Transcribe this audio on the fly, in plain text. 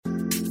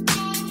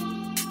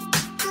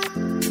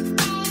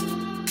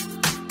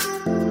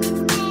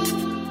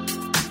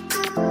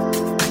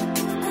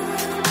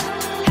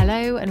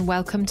and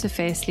welcome to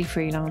Fiercely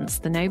Freelance,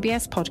 the No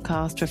BS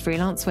podcast for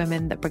freelance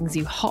women that brings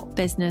you hot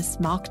business,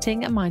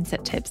 marketing and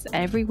mindset tips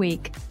every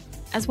week,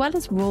 as well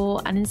as raw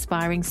and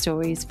inspiring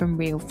stories from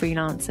real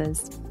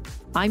freelancers.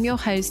 I'm your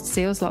host,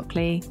 Seals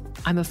Lockley.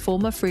 I'm a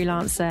former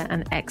freelancer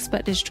and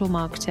expert digital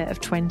marketer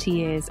of 20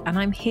 years, and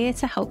I'm here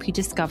to help you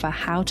discover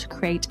how to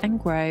create and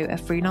grow a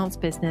freelance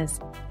business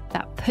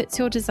that puts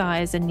your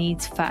desires and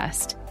needs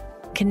first,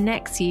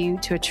 connects you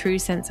to a true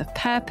sense of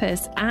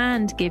purpose,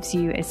 and gives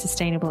you a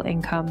sustainable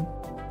income.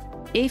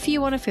 If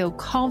you want to feel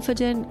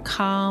confident,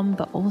 calm,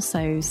 but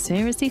also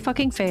seriously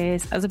fucking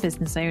fierce as a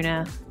business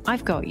owner,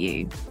 I've got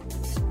you.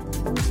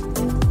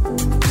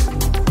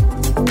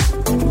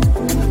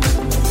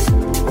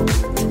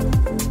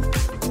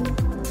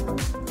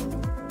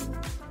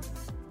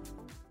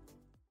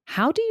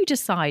 How do you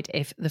decide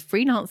if the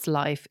freelance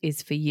life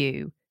is for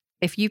you?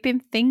 If you've been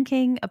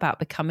thinking about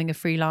becoming a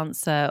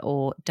freelancer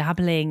or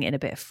dabbling in a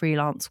bit of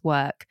freelance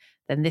work,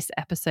 then this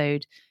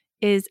episode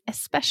is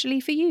especially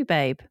for you,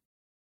 babe.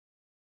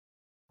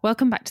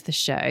 Welcome back to the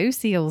show.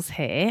 Seals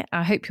here.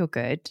 I hope you're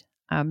good.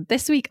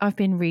 This week I've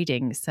been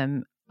reading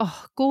some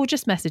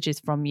gorgeous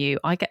messages from you.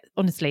 I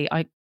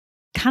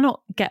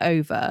cannot get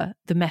over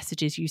the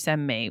messages you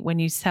send me when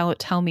you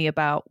tell me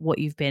about what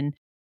you've been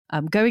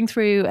going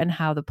through and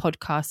how the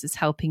podcast is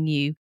helping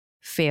you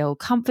feel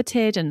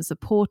comforted and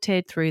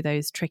supported through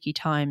those tricky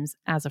times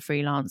as a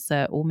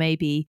freelancer, or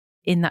maybe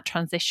in that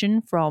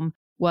transition from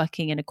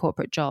working in a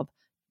corporate job,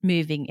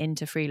 moving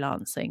into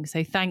freelancing.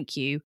 So thank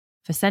you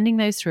for sending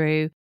those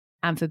through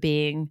and for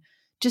being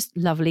just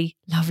lovely,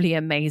 lovely,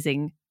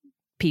 amazing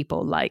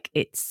people. Like,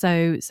 it's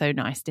so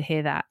nice to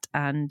hear that.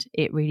 And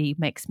it really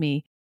makes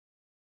me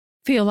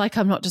feel like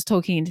I'm not just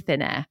talking into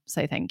thin air.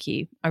 So thank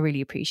you. I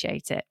really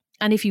appreciate it.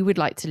 And if you would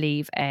like to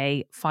leave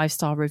a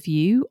 5-star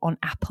review on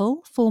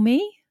Apple for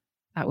me,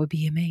 that would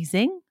be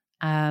amazing.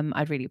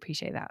 I'd really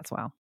appreciate that as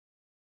well.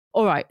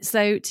 All right.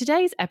 So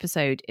today's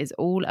episode is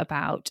all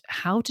about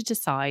how to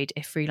decide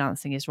if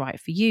freelancing is right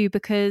for you,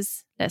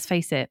 because let's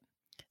face it,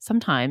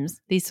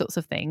 sometimes these sorts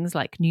of things,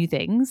 like new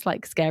things,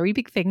 like scary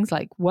big things,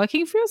 like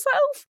working for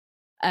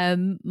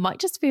yourself, might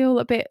just feel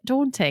a bit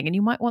daunting, and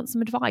you might want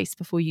some advice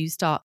before you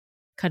start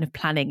kind of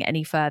planning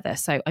any further.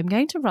 So I'm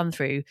going to run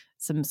through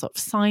some sort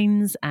of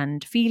signs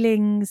and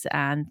feelings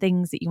and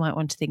things that you might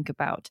want to think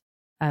about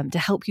to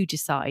help you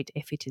decide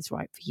if it is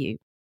right for you.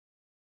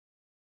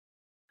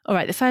 All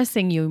right, the first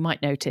thing you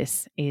might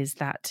notice is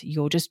that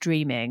you're just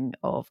dreaming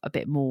of a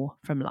bit more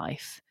from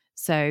life.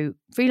 So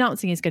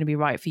freelancing is going to be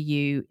right for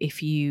you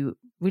if you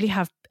really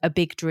have a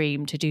big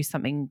dream to do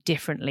something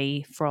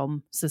differently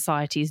from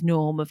society's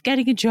norm of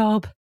getting a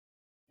job,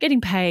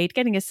 getting paid,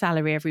 getting a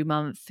salary every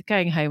month,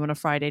 going home on a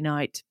Friday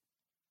night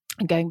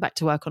and going back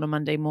to work on a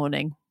Monday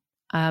morning.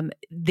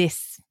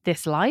 This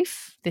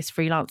life, this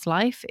freelance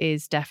life,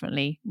 is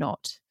definitely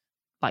not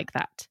like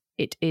that.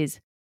 It is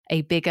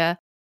a bigger,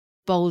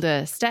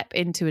 bolder step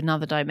into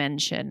another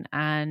dimension,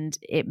 and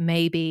it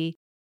may be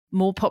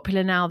more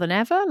popular now than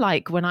ever.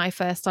 Like when I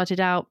first started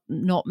out,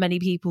 not many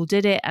people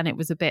did it, and it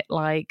was a bit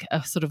like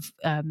a sort of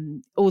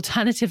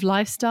alternative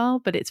lifestyle,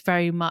 but it's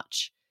very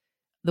much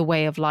the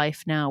way of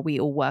life now. We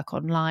all work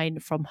online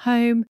from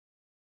home.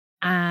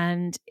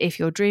 And if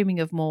you're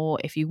dreaming of more,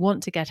 if you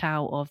want to get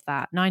out of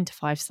that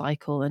 9-to-5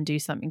 cycle and do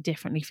something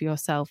differently for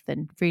yourself,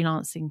 then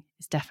freelancing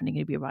is definitely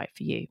going to be right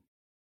for you.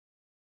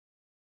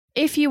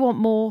 If you want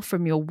more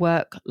from your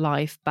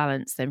work-life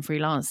balance, then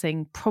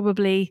freelancing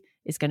probably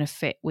is going to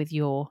fit with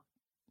your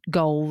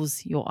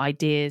goals, your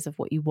ideas of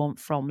what you want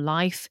from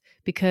life,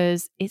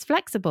 because it's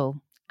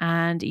flexible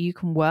and you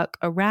can work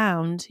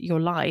around your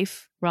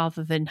life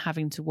rather than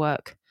having to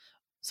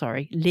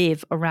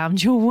live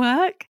around your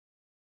work.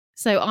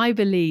 So I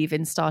believe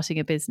in starting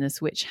a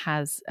business which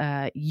has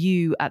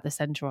you at the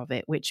center of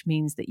it, which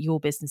means that your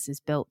business is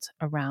built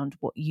around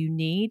what you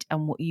need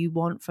and what you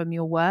want from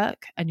your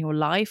work and your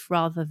life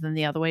rather than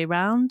the other way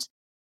around.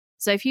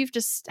 So if you've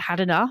just had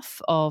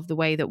enough of the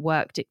way that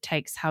work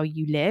dictates how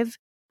you live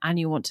and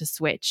you want to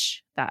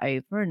switch that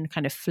over and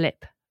kind of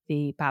flip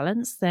the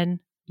balance, then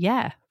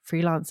yeah,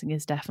 freelancing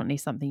is definitely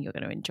something you're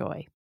going to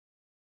enjoy.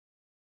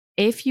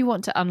 If you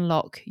want to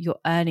unlock your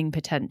earning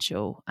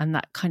potential and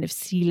that kind of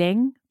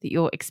ceiling that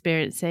you're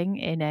experiencing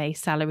in a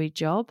salaried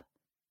job,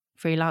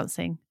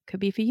 freelancing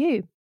could be for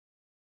you.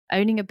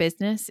 Owning a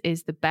business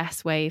is the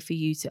best way for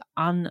you to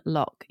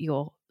unlock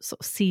your sort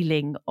of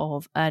ceiling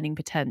of earning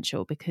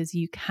potential, because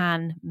you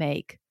can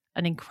make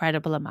an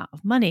incredible amount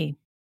of money.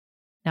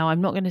 Now,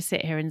 I'm not going to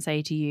sit here and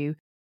say to you,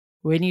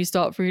 when you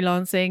start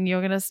freelancing,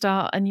 you're going to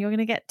start and you're going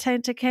to get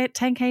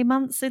 10K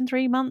months in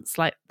 3 months.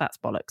 Like, that's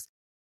bollocks.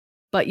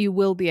 But you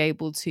will be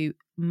able to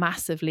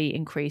massively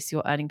increase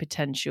your earning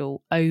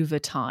potential over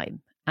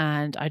time.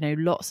 And I know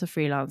lots of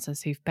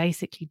freelancers who've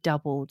basically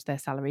doubled their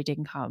salaried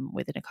income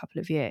within a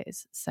couple of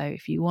years. So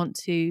if you want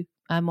to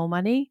earn more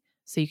money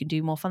so you can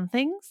do more fun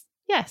things,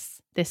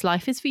 yes, this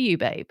life is for you,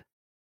 babe.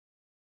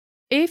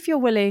 If you're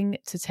willing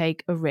to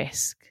take a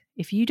risk,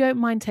 if you don't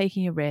mind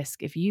taking a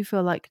risk, if you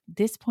feel like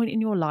this point in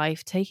your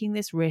life, taking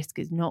this risk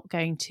is not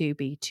going to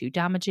be too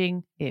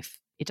damaging, if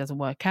it doesn't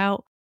work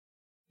out,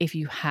 if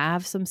you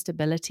have some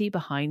stability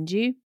behind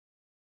you,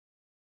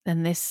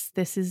 then this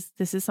is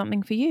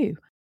something for you.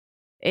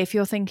 If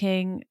you're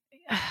thinking,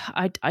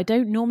 I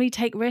don't normally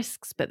take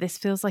risks, but this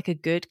feels like a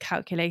good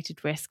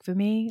calculated risk for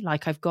me,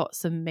 like I've got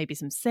maybe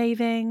some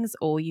savings,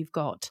 or you've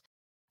got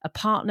a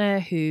partner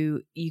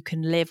who you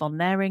can live on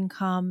their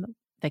income,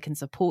 they can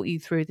support you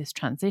through this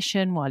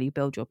transition while you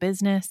build your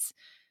business,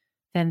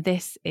 then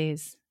this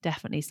is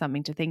definitely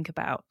something to think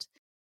about.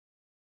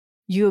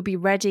 You'll be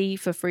ready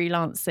for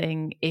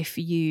freelancing if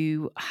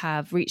you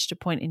have reached a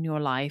point in your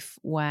life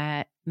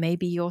where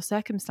maybe your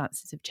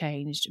circumstances have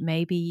changed.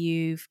 Maybe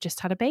you've just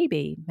had a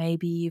baby.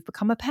 Maybe you've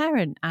become a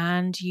parent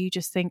and you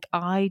just think,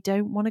 I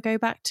don't want to go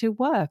back to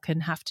work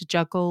and have to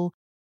juggle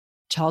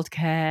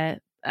childcare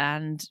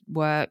and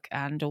work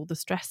and all the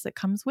stress that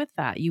comes with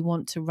that. You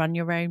want to run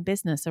your own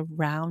business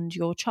around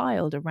your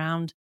child,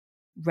 around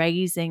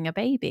raising a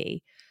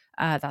baby.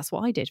 That's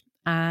what I did.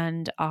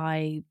 And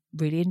I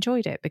really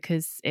enjoyed it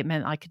because it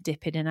meant I could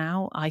dip in and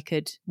out. I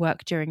could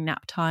work during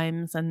nap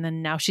times. And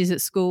then now she's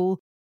at school.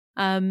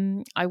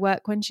 I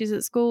work when she's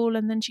at school,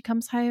 and then she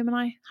comes home and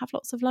I have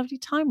lots of lovely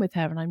time with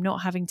her. And I'm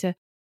not having to,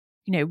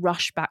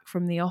 rush back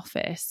from the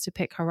office to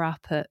pick her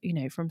up at,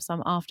 from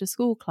some after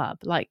school club.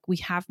 Like, we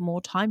have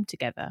more time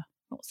together.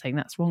 Not saying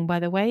that's wrong, by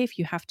the way. If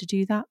you have to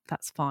do that,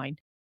 that's fine.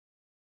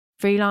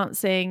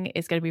 Freelancing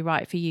is going to be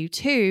right for you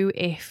too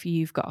if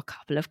you've got a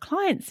couple of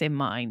clients in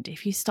mind.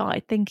 If you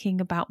started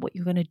thinking about what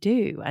you're going to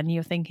do and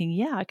you're thinking,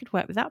 yeah, I could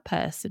work with that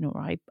person, or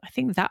I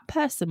think that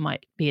person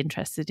might be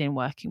interested in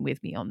working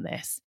with me on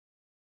this.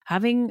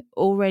 Having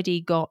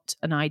already got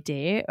an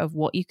idea of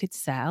what you could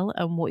sell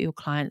and who your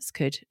clients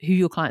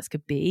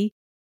could be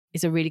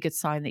is a really good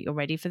sign that you're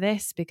ready for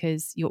this,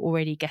 because you're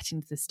already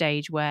getting to the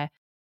stage where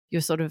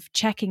you're sort of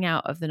checking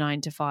out of the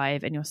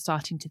 9-to-5 and you're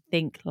starting to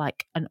think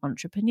like an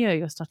entrepreneur.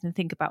 You're starting to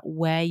think about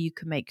where you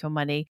can make your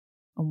money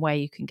and where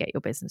you can get your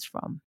business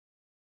from.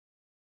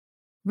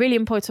 Really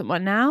important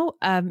one now,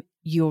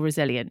 you're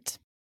resilient.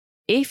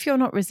 If you're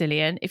not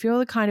resilient, if you're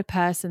the kind of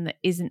person that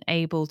isn't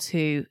able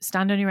to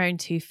stand on your own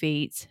 2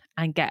 feet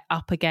and get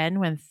up again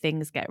when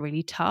things get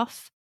really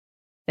tough,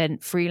 then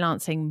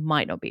freelancing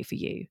might not be for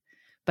you.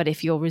 But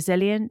if you're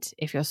resilient,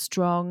 if you're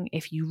strong,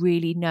 if you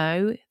really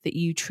know that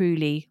you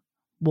truly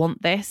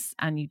want this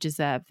and you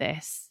deserve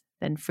this,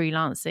 then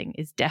freelancing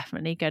is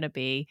definitely going to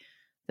be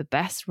the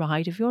best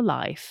ride of your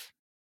life.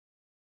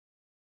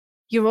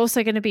 You're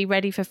also going to be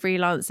ready for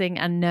freelancing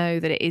and know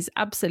that it is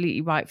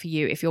absolutely right for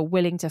you if you're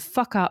willing to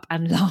fuck up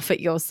and laugh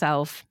at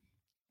yourself.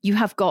 You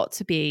have got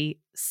to be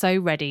so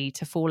ready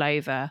to fall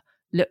over,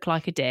 look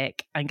like a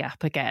dick, and get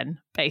up again.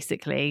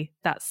 Basically,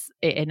 that's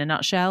it in a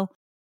nutshell.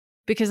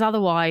 Because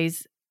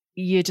otherwise,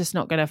 you're just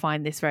not going to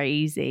find this very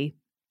easy.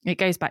 It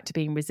goes back to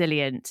being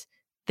resilient.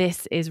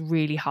 This is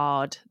really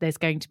hard. There's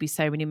going to be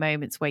so many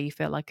moments where you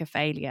feel like a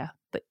failure,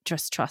 but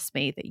just trust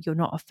me that you're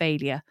not a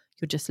failure.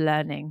 You're just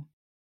learning.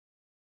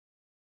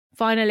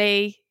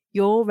 Finally,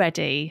 you're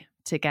ready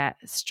to get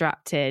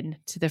strapped in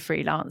to the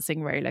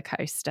freelancing roller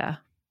coaster,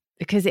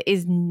 because it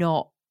is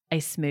not a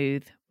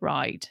smooth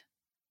ride.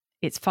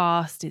 It's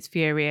fast, it's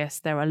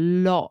furious. There are a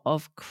lot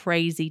of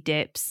crazy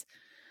dips,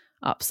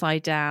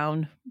 upside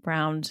down,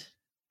 round,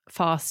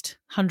 fast,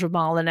 100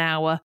 mile an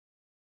hour.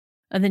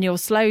 And then you'll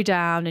slow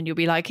down and you'll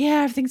be like,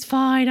 yeah, everything's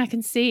fine. I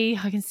can see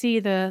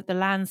the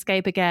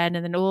landscape again.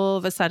 And then all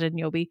of a sudden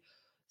you'll be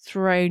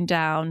thrown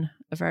down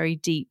a very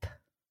deep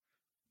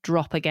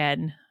drop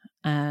again.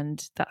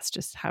 And that's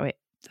just how it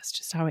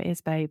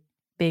is, babe.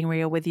 Being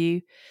real with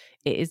you,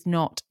 it is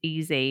not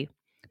easy.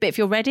 But if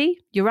you're ready,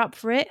 you're up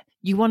for it,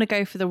 you want to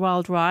go for the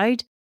wild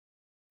ride,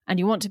 and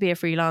you want to be a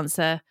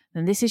freelancer,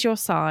 then this is your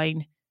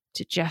sign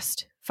to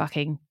just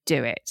fucking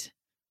do it.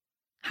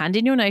 Hand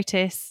in your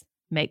notice.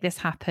 Make this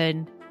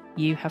happen.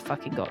 You have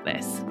fucking got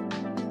this.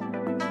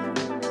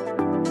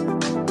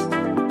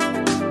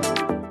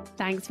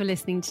 Thanks for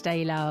listening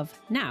today, love.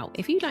 Now,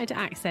 if you'd like to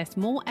access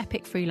more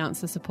epic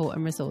freelancer support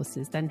and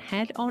resources, then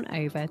head on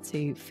over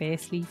to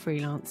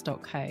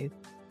fiercelyfreelance.co.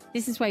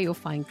 This is where you'll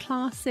find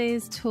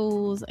classes,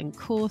 tools, and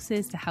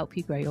courses to help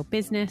you grow your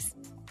business.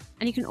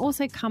 And you can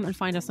also come and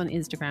find us on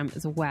Instagram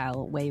as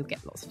well, where you'll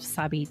get lots of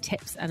savvy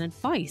tips and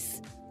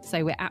advice.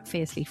 So we're at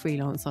Fiercely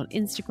Freelance on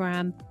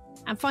Instagram.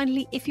 And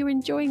finally, if you're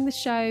enjoying the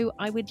show,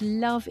 I would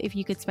love if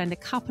you could spend a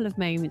couple of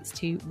moments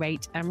to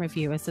rate and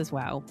review us as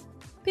well.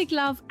 Big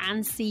love,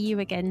 and see you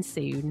again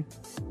soon.